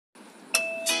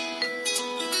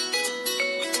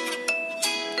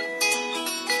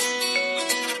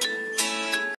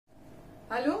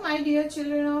my dear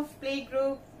children of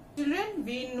playgroup. Children,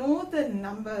 we know the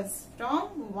numbers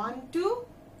from 1 to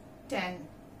 10,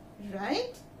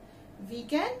 right? We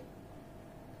can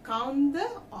count the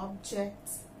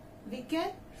objects. We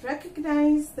can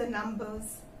recognize the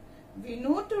numbers. We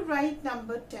know to write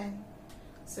number 10.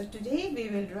 So today we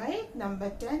will write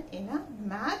number 10 in a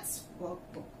maths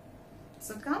workbook.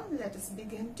 So come, let us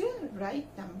begin to write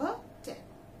number 10.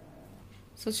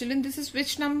 So children, this is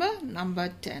which number?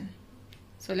 Number 10.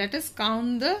 So let us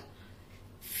count the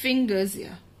fingers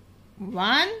here.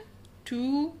 1,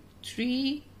 2,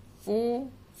 3, 4,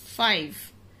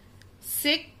 5,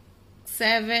 6,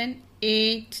 7,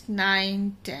 8,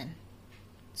 9, 10.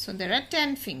 So there are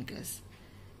 10 fingers.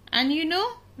 And you know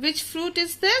which fruit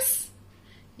is this?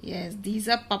 Yes, these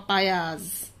are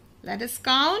papayas. Let us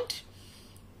count.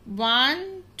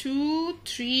 1, 2,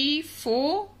 3,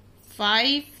 4,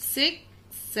 5, 6,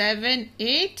 7,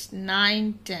 8,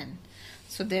 9, 10.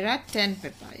 So there are 10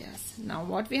 papayas. Now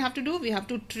what we have to do? We have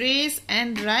to trace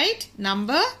and write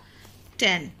number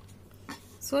 10.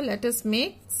 So let us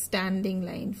make standing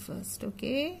line first,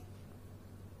 okay?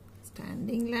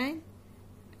 Standing line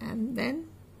and then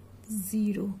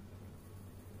 0.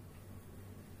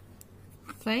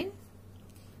 Fine?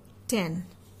 10.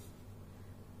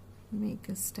 Make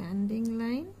a standing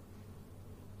line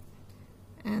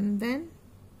and then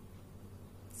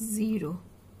 0.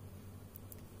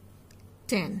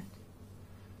 10.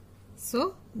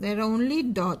 So there are only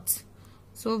dots.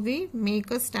 So we make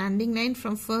a standing line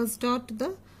from first dot to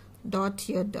the dot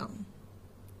here down.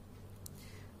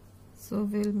 So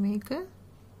we'll make a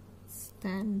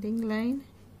standing line.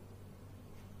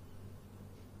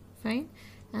 Fine.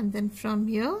 And then from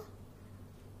here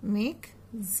make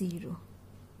 0.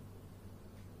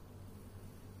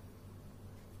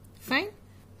 Fine.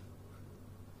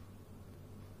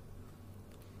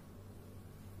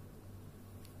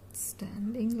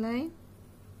 Standing line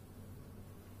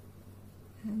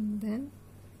and then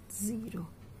 0.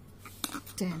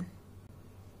 10.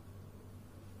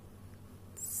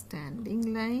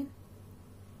 Standing line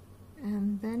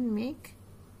and then make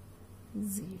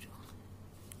 0.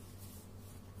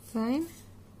 Fine.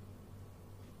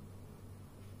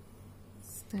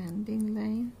 Standing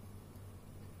line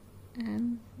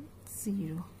and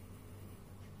 0.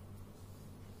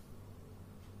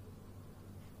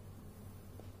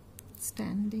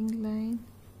 Standing line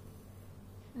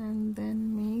and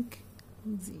then make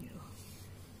 0.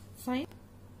 Fine.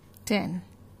 10.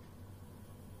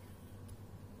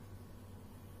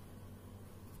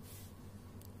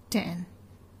 10.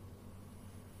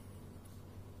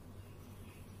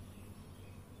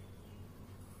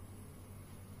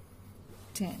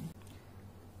 10.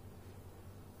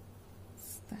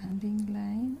 Standing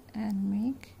line and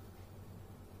make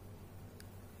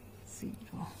 0.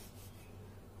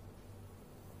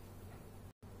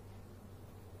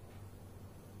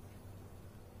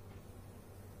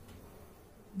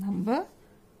 Number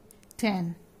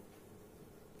 10.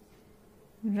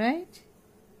 Right?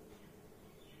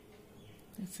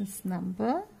 This is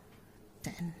number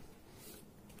 10.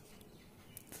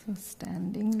 So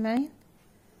standing line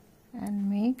and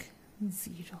make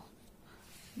 0.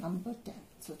 Number 10.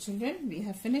 So children, we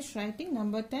have finished writing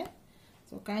number 10.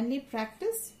 So kindly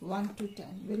practice 1 to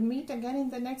 10. We'll meet again in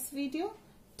the next video.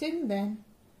 Till then,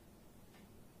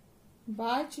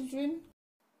 bye children.